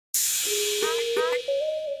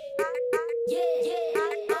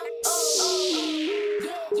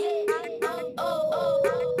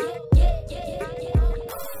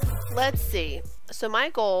Let's see. So my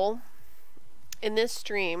goal in this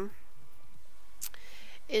stream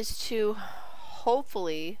is to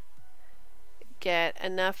hopefully get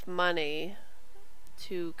enough money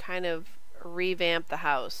to kind of revamp the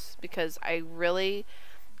house, because I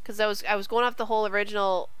was going off the whole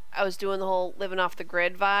original, I was doing the whole living off the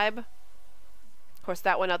grid vibe. Of course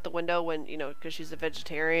that went out the window when, you know, because she's a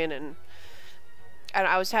vegetarian, and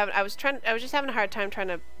I was just having a hard time trying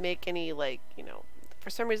to make any, like, you know, for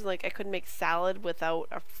some reason, like, I couldn't make salad without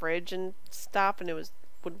a fridge and stuff, and it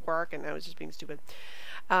would work, and I was just being stupid.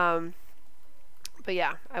 But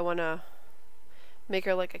yeah, I want to make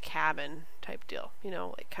her like a cabin type deal, you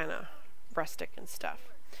know, like kind of rustic and stuff.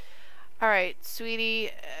 All right,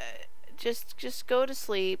 sweetie, just go to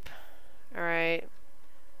sleep. All right,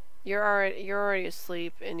 you're already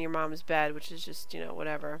asleep in your mom's bed, which is just, you know,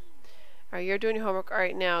 whatever. All right, you're doing your homework. All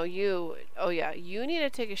right, now oh yeah, you need to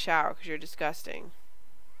take a shower because you're disgusting.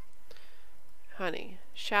 Honey,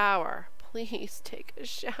 shower. Please take a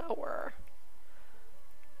shower.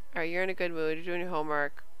 Alright, you're in a good mood. You're doing your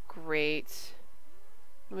homework. Great.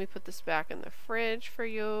 Let me put this back in the fridge for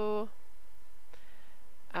you.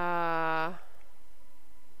 Alright,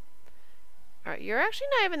 you're actually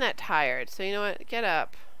not even that tired. So you know what? Get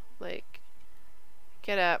up. Like,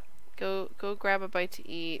 get up. Go grab a bite to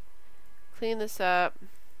eat. Clean this up.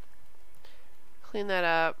 Clean that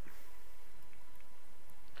up.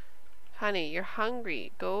 Honey, you're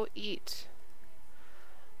hungry. Go eat.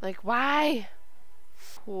 Like, why?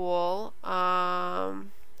 Cool.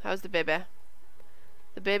 How's the baby?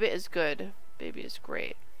 The baby is good. Baby is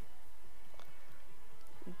great.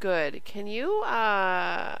 Good. Can you,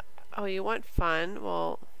 oh, you want fun?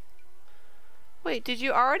 Well, wait, did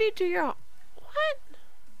you already do your, what?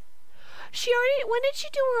 When did she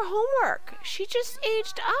do her homework? She just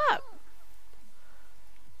aged up.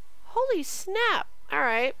 Holy snap.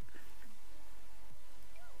 Alright.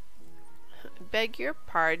 Beg your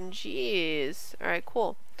pardon, jeez. Alright,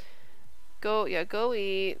 cool. Go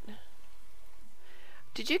eat.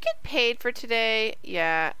 Did you get paid for today?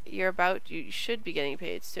 Yeah, you should be getting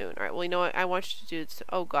paid soon. Alright, well, you know what? I want you to do this.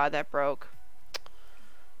 Oh god, that broke.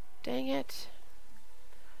 Dang it.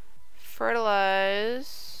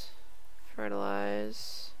 Fertilize.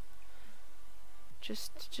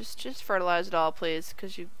 Just fertilize it all, please,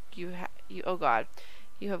 because oh god.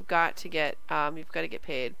 You have got to get, you've got to get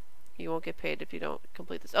paid. You won't get paid if you don't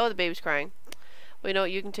complete this. Oh, the baby's crying. Well, you know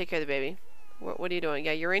what? You can take care of the baby. What are you doing?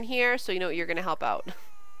 Yeah, you're in here, so you know what? You're going to help out.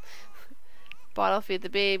 Bottle feed the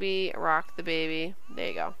baby. Rock the baby. There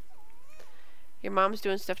you go. Your mom's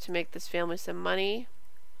doing stuff to make this family some money.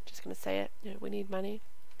 Just going to say it. Yeah, we need money.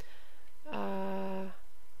 I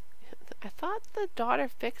thought the daughter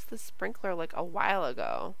fixed the sprinkler like a while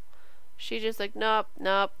ago. She just like, nope,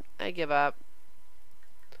 I give up.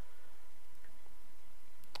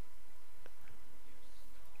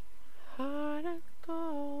 Heart of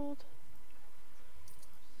gold.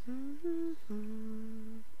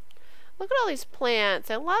 Look at all these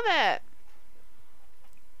plants. I love it.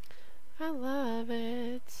 I love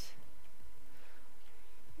it.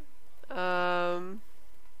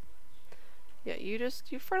 Yeah,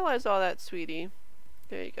 you fertilize all that, sweetie.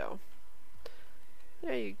 There you go.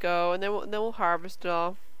 There you go. And then we'll harvest it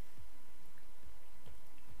all.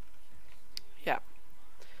 Yeah.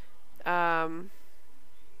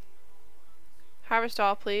 Harvest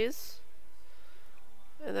all, please.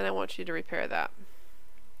 And then I want you to repair that.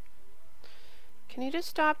 Can you just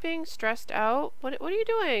stop being stressed out? What are you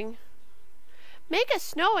doing? Make a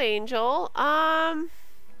snow angel.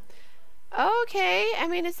 Okay. I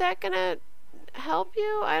mean, is that gonna help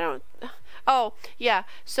you? I don't. Oh, yeah.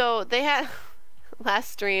 So they had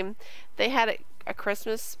last stream. They had a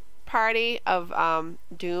Christmas party of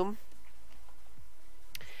Doom.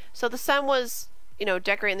 So the son was, you know,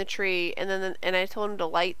 decorating the tree, and then I told him to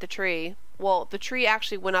light the tree. Well, the tree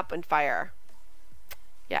actually went up in fire.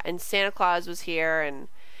 Yeah, and Santa Claus was here, and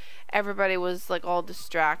everybody was like all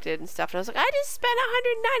distracted and stuff. And I was like, I just spent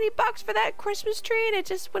 $190 for that Christmas tree, and it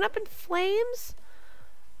just went up in flames.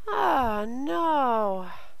 Oh no.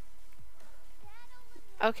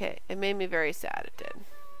 Okay, it made me very sad. It did.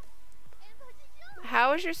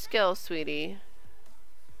 How is your skill, sweetie?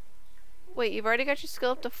 Wait, you've already got your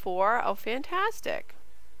skill up to 4? Oh, fantastic.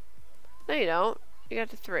 No, you don't. You got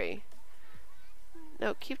to 3.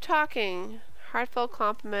 No, keep talking. Heartfelt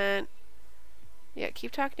compliment. Yeah,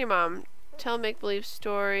 keep talking to your mom. Tell a make-believe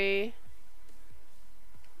story.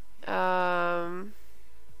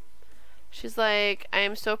 She's like, I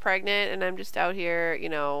am so pregnant and I'm just out here, you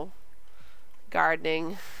know,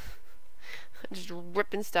 gardening. Just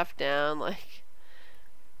ripping stuff down, like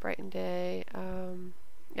brighten day.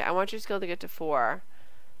 Yeah, I want your skill to get to 4.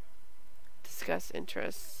 Discuss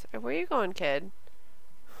interests. Where are you going, kid?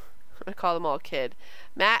 I call them all kid.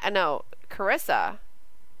 Matt, no, Carissa.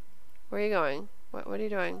 Where are you going? What are you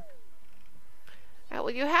doing? Well,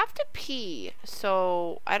 you have to pee,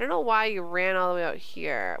 so I don't know why you ran all the way out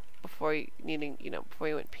here before you before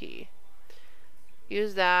you went pee.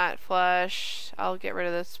 Use that, flush. I'll get rid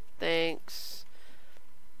of this. Thanks.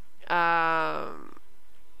 I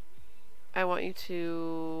want you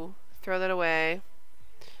to throw that away.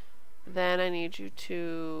 Then I need you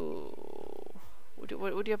to... What do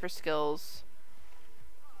you have for skills?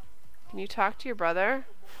 Can you talk to your brother?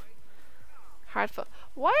 Heartfelt.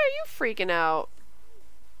 Why are you freaking out?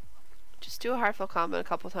 Just do a heartfelt compliment a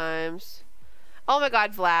couple times. Oh my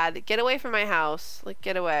god, Vlad. Get away from my house. Like,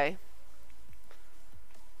 get away.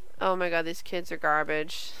 Oh my god, these kids are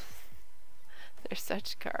garbage. They're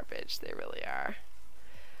such garbage. They really are.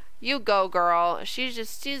 You go, girl.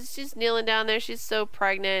 She's kneeling down there. She's so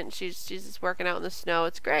pregnant. She's just working out in the snow.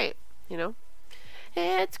 It's great, you know.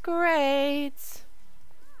 It's great.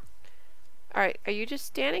 All right, are you just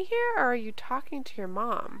standing here, or are you talking to your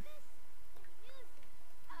mom?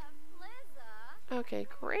 Okay,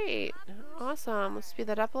 great. Awesome. Let's speed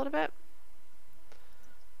that up a little bit.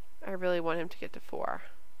 I really want him to get to 4.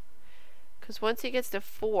 Because once he gets to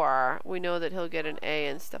 4, we know that he'll get an A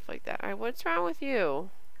and stuff like that. Alright, what's wrong with you?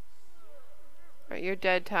 Alright, you're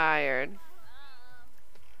dead tired.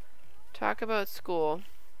 Talk about school.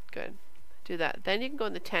 Good. Do that. Then you can go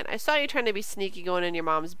in the tent. I saw you trying to be sneaky going in your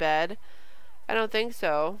mom's bed. I don't think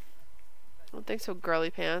so. I don't think so, girly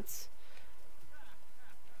pants.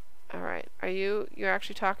 Alright, you're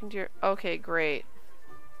actually talking to your... Okay, great.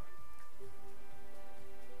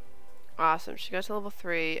 Awesome. She got to level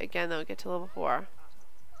 3. Again, though, get to level 4.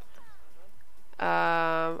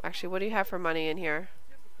 Actually, what do you have for money in here?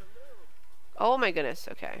 Oh my goodness,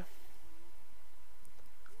 okay.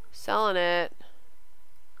 Selling it.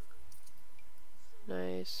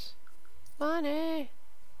 Nice. Money!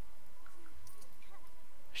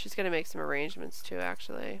 She's gonna make some arrangements too,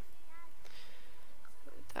 actually.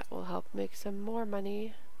 That will help make some more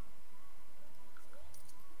money.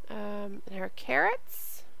 And her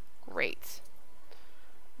carrots? Great.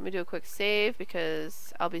 Let me do a quick save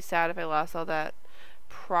because I'll be sad if I lost all that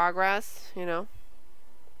progress, you know.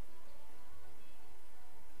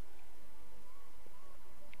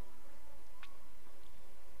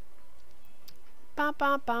 Bum,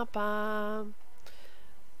 bum, bum, bum.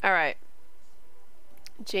 Alright.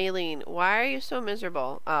 Jaylene, why are you so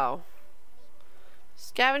miserable? Oh.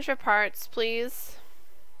 Scavenge for parts, please.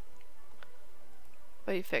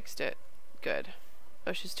 Oh, you fixed it. Good.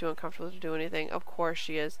 Oh, she's too uncomfortable to do anything. Of course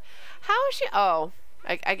she is. How is she? Oh.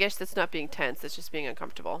 I guess that's not being tense. That's just being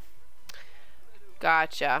uncomfortable.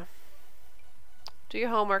 Gotcha. Do your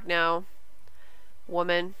homework now,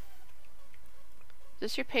 woman. Is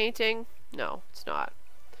this your painting? No, it's not.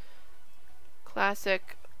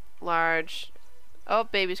 Classic, large. Oh,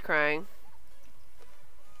 baby's crying.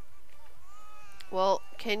 Well,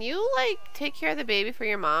 can you, like, take care of the baby for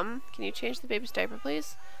your mom? Can you change the baby's diaper,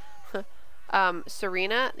 please?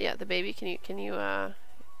 Serena, yeah, the baby, can you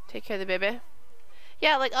take care of the baby?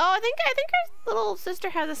 Yeah, like, oh, I think her little sister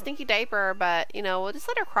has a stinky diaper, but, you know, we'll just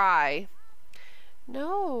let her cry.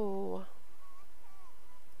 No.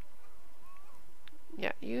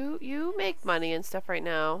 Yeah, you make money and stuff right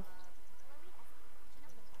now.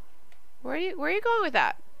 Where are you going with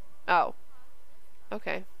that? Oh.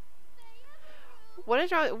 Okay. What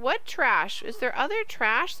is wrong? What trash? Is there other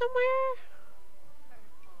trash somewhere?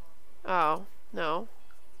 Oh, no.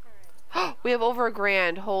 We have over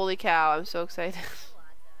 $1,000. Holy cow, I'm so excited.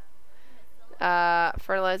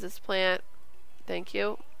 Fertilize this plant. Thank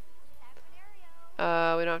you. We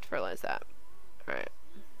don't have to fertilize that. Alright.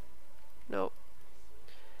 Nope.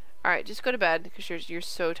 Alright, just go to bed because you're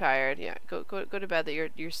so tired. Yeah, go to bed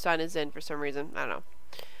that your son is in for some reason. I don't know.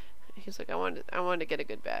 He's like, I wanted to get a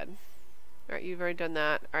good bed. Alright, you've already done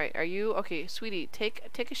that. Alright, are you okay, sweetie, take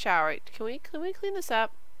a shower. Can we clean this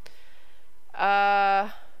up?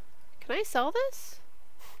 Can I sell this?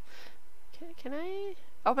 Can I?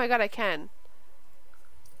 Oh my god, I can.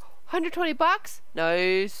 120 bucks?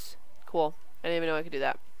 Nice. Cool. I didn't even know I could do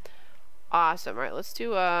that. Awesome. Alright, let's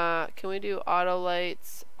do, can we do auto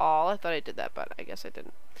lights all? I thought I did that, but I guess I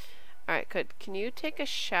didn't. Alright, good. Can you take a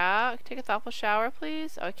shower? Take a thoughtful shower,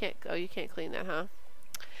 please? Oh, I can't, oh, you can't clean that, huh?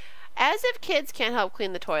 As if kids can't help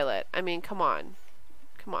clean the toilet. I mean, come on.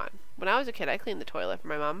 Come on. When I was a kid, I cleaned the toilet for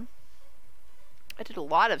my mom. I did a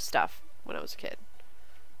lot of stuff when I was a kid.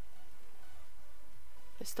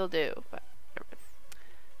 I still do, but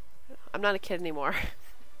I'm not a kid anymore.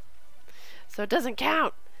 So it doesn't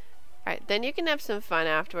count. Alright, then you can have some fun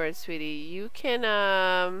afterwards, sweetie. You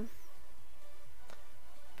can,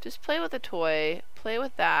 just play with a toy. Play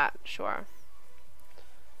with that, sure.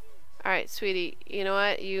 Alright, sweetie, you know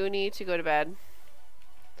what? You need to go to bed.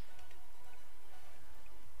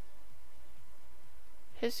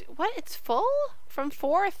 What? It's full? From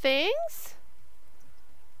 4 things?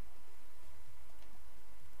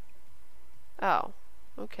 Oh.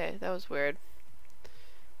 Okay, that was weird.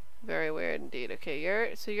 Very weird indeed. Okay,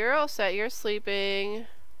 you're all set. You're sleeping.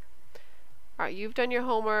 Alright, you've done your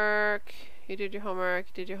homework. You did your homework.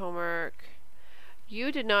 You did your homework.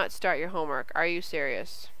 You did not start your homework. Are you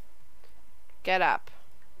serious? Get up.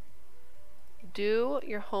 Do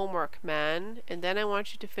your homework, man. And then I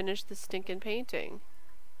want you to finish the stinking painting.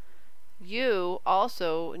 You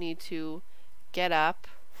also need to get up.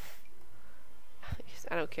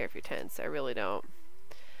 I don't care if you're tense. I really don't.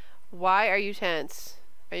 Why are you tense?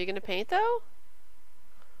 Are you going to paint, though?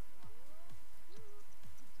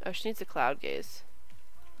 Oh, she needs a cloud gaze.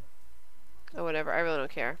 Oh, whatever. I really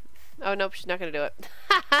don't care. Oh, nope. She's not going to do it.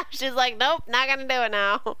 She's like, nope, not going to do it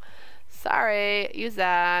now. Sorry. Use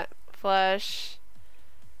that. Flush.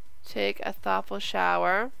 Take a thoughtful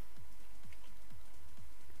shower.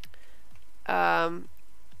 Grab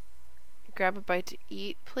a bite to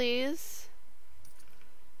eat, please.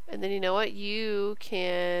 And then you know what? You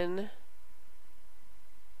can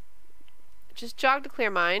just jog to clear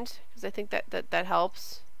mind, because I think that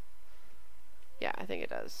helps. Yeah, I think it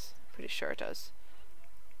does. Pretty sure it does.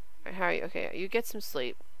 Alright, how are you? Okay, you get some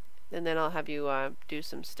sleep, and then I'll have you do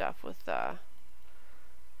some stuff with the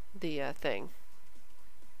thing.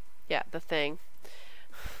 Yeah, the thing.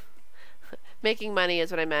 Making money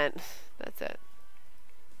is what I meant. That's it.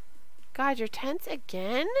 God, you're tense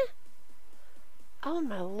again? Oh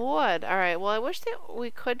my lord. Alright, well I wish that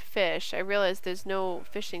we could fish. I realize there's no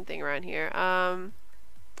fishing thing around here.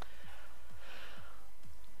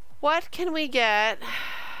 What can we get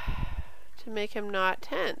to make him not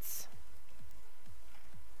tense?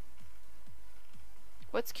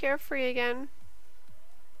 What's carefree again?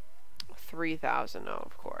 3,000, oh,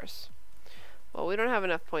 of course. Well, we don't have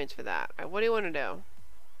enough points for that. Right, what do you want to do?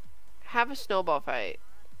 Have a snowball fight.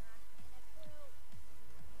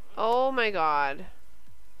 Oh my god.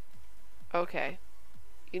 Okay.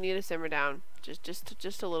 You need to simmer down.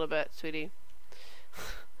 Just a little bit, sweetie.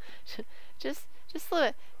 just a little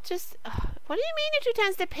bit. What do you mean you're too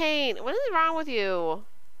tense to paint? What is wrong with you?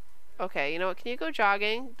 Okay, you know what? Can you go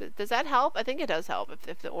jogging? Does that help? I think it does help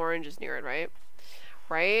if the orange is near it, right?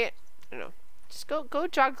 Right? I don't know. Just go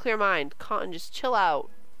jog clear mind. Cotton, just chill out.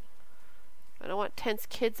 I don't want tense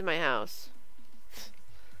kids in my house.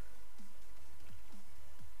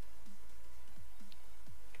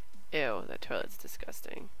 Ew, that toilet's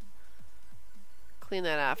disgusting. Clean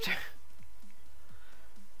that after.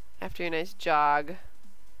 After your nice jog.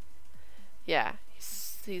 Yeah,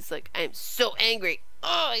 he's like, I'm so angry.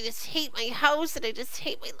 Oh, I just hate my house and I just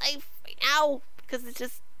hate my life right now because it's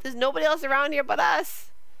just there's nobody else around here but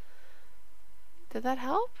us. Did that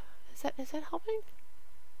help? Is that helping?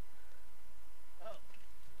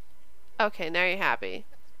 Okay, now you're happy.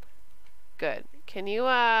 Good. Can you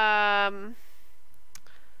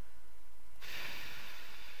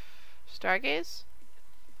stargaze?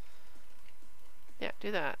 Yeah,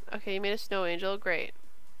 do that. Okay, you made a snow angel. Great.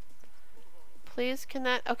 Please, can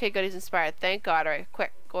that... Okay, good, he's inspired. Thank God. Alright,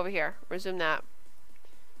 quick, go over here. Resume that.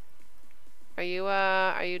 Are you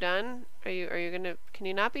done? Are you gonna... Can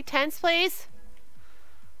you not be tense, please?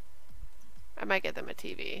 I might get them a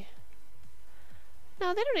TV.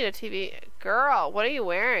 No, they don't need a TV. Girl, what are you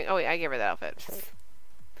wearing? Oh, wait, I gave her that outfit.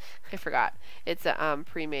 I forgot. It's a,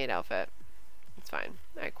 pre-made outfit. It's fine.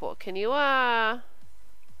 Alright, cool. Can you,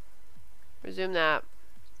 resume that.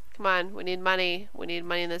 Come on, we need money. We need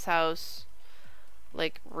money in this house.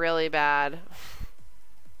 Like, really bad.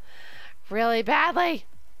 Really badly!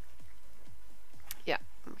 Yeah,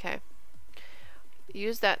 okay.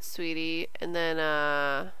 Use that, sweetie, and then,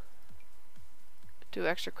 do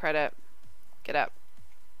extra credit. Get up.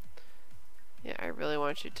 Yeah, I really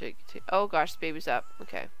want you to oh gosh, the baby's up.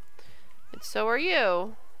 Okay. And so are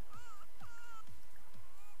you.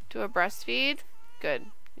 Do a breastfeed. Good.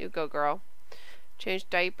 You go, girl. Change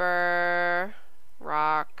diaper.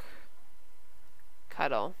 Rock.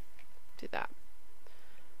 Cuddle. Do that.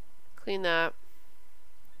 Clean that.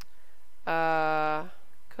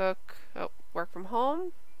 Cook. Oh, work from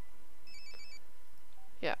home.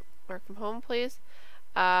 Yeah, work from home, please.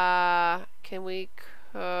 Can we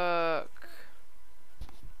cook?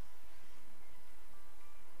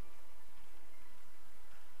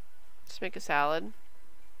 Just make a salad.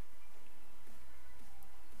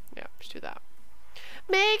 Yeah, just do that.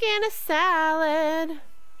 Making a salad.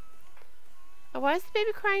 Oh, why is the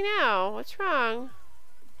baby crying now? What's wrong?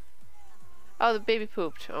 Oh, the baby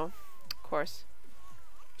pooped. Oh, of course.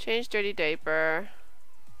 Change dirty diaper.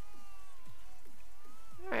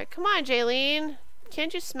 Alright, come on, Jaylene.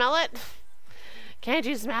 Can't you smell it? Can't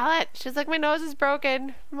you smell it? She's like, my nose is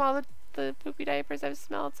broken from all the poopy diapers I've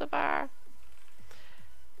smelled so far.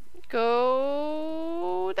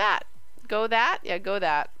 Go that. Go that? Yeah, go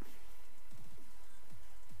that.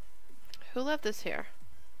 Who left this here?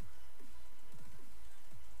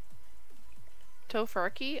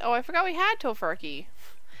 Tofurkey? Oh, I forgot we had Tofurkey.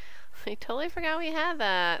 I totally forgot we had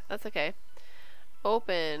that. That's okay.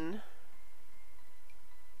 Open.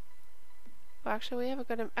 Well, actually, we have a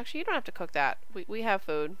good... Actually, you don't have to cook that. We have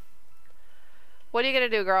food. What are you going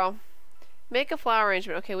to do, girl? Make a flower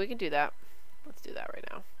arrangement. Okay, we can do that. Let's do that right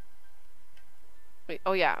now. Wait,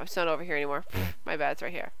 oh yeah, it's not over here anymore. My bad, it's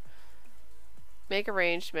right here. Make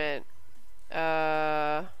arrangement.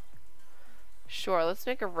 Sure, let's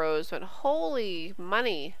make a rose one. Holy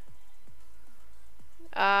money.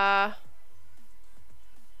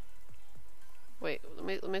 Wait,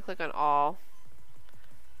 let me click on all.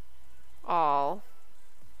 All.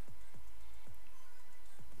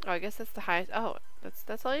 Oh, I guess that's the highest. Oh,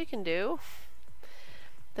 that's all you can do?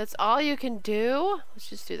 That's all you can do? Let's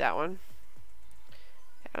just do that one.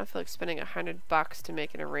 I don't feel like spending $100 to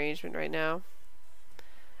make an arrangement right now.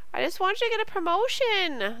 I just want you to get a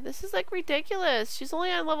promotion. This is like ridiculous. She's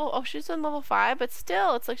only on level... Oh, she's on level 5, but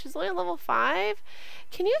still, it's like she's only on level 5.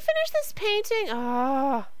 Can you finish this painting?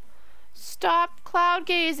 Oh, stop cloud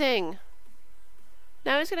gazing.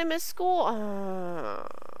 Now he's gonna miss school.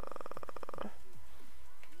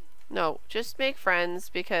 No, just make friends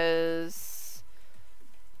because...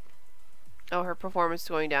 Oh, her performance is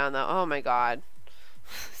going down though. Oh my god.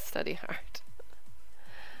 Study hard.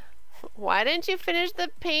 Why didn't you finish the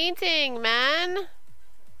painting, man?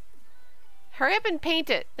 Hurry up and paint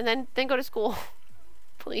it and then go to school.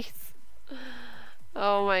 Please.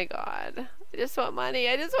 Oh my god. I just want money.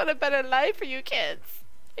 I just want a better life for you kids.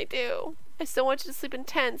 I do. I still want you to sleep in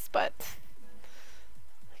tents, but...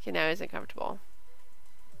 Okay, now he's uncomfortable.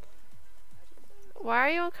 Why are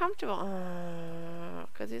you uncomfortable? Oh,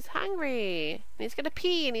 because he's hungry. And he's gonna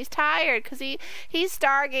pee and he's tired because he's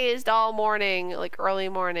stargazed all morning, like early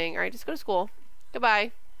morning. Alright, just go to school.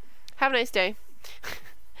 Goodbye. Have a nice day.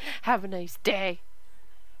 Have a nice day.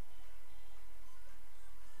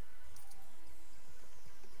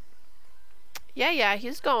 Yeah,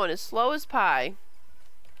 he's going as slow as pie.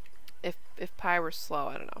 If pie were slow,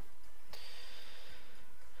 I don't know.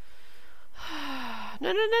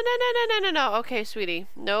 No. Okay, sweetie.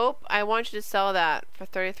 Nope. I want you to sell that for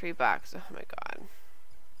 $33. Oh my god.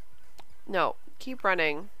 No. Keep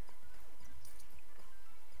running.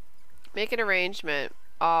 Make an arrangement.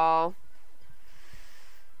 I'll...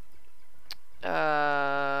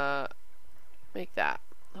 make that.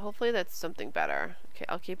 Hopefully that's something better. Okay,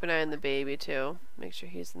 I'll keep an eye on the baby too. Make sure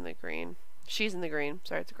he's in the green. She's in the green.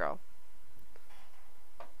 Sorry, it's a girl.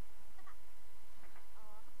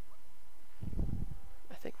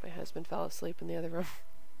 I think my husband fell asleep in the other room.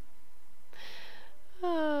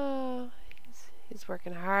 Oh, he's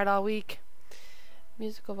working hard all week.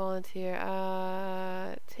 Musical volunteer.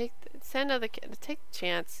 Send other kids. Take the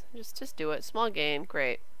chance. Just do it. Small gain.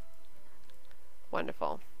 Great.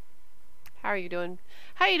 Wonderful. How are you doing?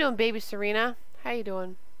 How are you doing, baby Serena? How are you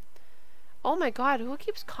doing? Oh my god, who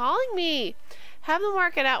keeps calling me? Have them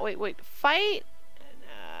work it out. Wait. Fight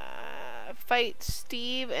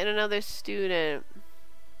Steve and another student.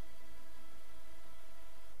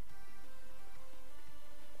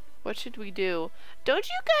 What should we do? Don't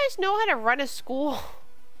you guys know how to run a school?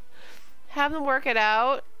 Have them work it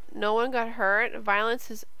out. No one got hurt.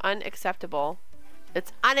 Violence is unacceptable.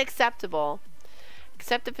 It's unacceptable.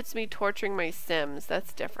 Except if it's me torturing my Sims.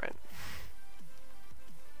 That's different.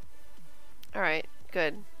 Alright,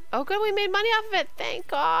 good. Oh good, we made money off of it. Thank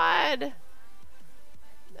God.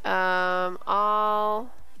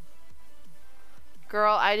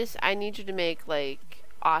 Girl, I need you to make like...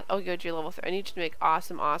 Oh, good, you're level 3. I need you to make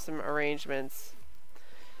awesome arrangements.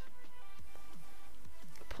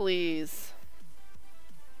 Please.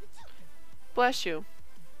 Bless you.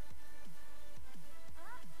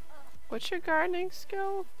 What's your gardening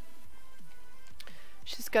skill?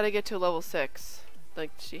 She's got to get to level 6.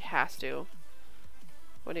 Like, she has to.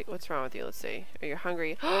 What's wrong with you? Let's see. Are you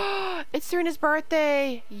hungry? It's Serena's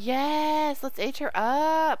birthday! Yes! Let's age her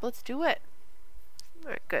up! Let's do it!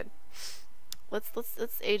 Alright, good.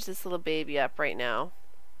 Let's age this little baby up right now.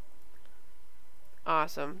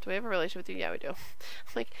 Awesome. Do we have a relationship with you? Yeah, we do. I'm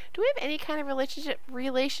like, do we have any kind of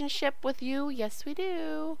relationship with you? Yes, we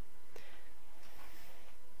do.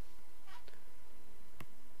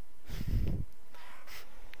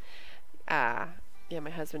 Yeah, my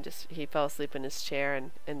husband he fell asleep in his chair,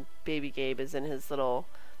 and baby Gabe is in his little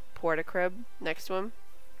porta crib next to him.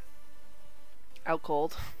 Out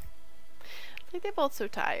cold. Like, they're both so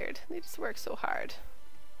tired. They just work so hard.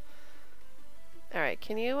 Alright,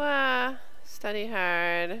 can you, study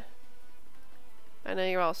hard? I know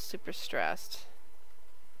you're all super stressed.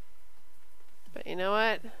 But you know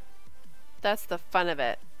what? That's the fun of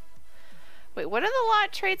it. Wait, what are the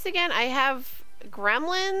lot traits again? I have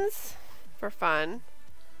gremlins for fun.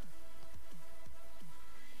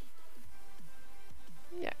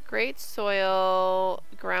 Yeah, great soil,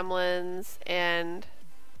 gremlins, and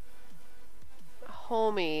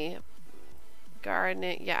homey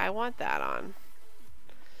gardening. Yeah, I want that on.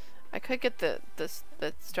 I could get the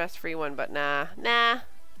stress-free one, but nah.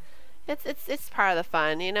 It's part of the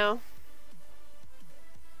fun, you know.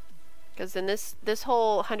 Because in this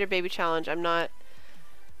whole 100 baby challenge, I'm not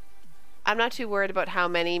too worried about how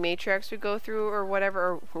many matriarchs we go through or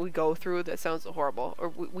whatever, or we go through. That sounds horrible. Or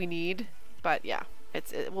we need, but yeah,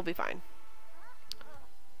 it will be fine.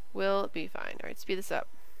 We'll be fine. All right, speed this up.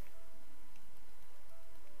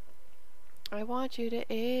 I want you to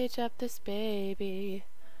age up this baby.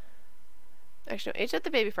 Actually, no, age up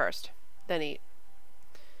the baby first, then eat.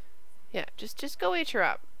 Yeah, just go age her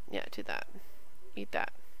up. Yeah, do that. Eat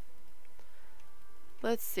that.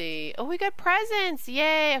 Let's see. Oh, we got presents!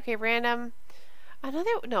 Yay! Okay, random.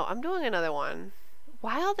 No, I'm doing another one.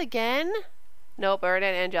 Wild again? Nope, already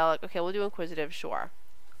had angelic. Okay, we'll do inquisitive, sure.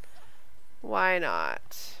 Why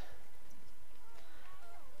not?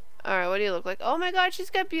 Alright, what do you look like? Oh my god,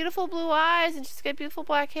 she's got beautiful blue eyes and she's got beautiful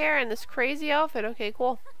black hair and this crazy outfit. Okay,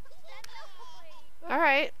 cool.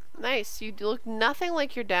 Alright, nice. You look nothing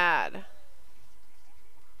like your dad.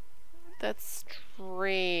 That's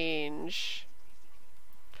strange.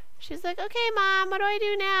 She's like, okay, Mom, what do I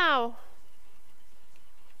do now?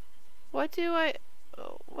 What do I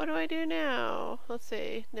do now? Let's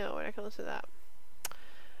see. No, we're not gonna listen to that.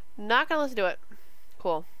 Not gonna listen to it.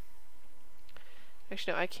 Cool.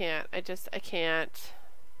 Actually, no, I can't. I can't.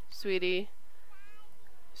 Sweetie,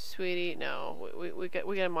 no. We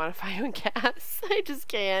gotta modify you in gas. I just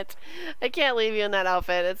can't. I can't leave you in that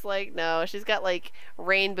outfit. It's like, no. She's got like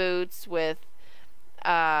rain boots with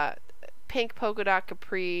pink polka dot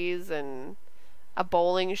capris and a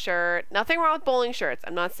bowling shirt. Nothing wrong with bowling shirts.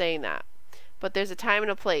 I'm not saying that. But there's a time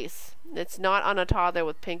and a place. It's not on a toddler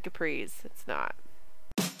with pink capris. It's not.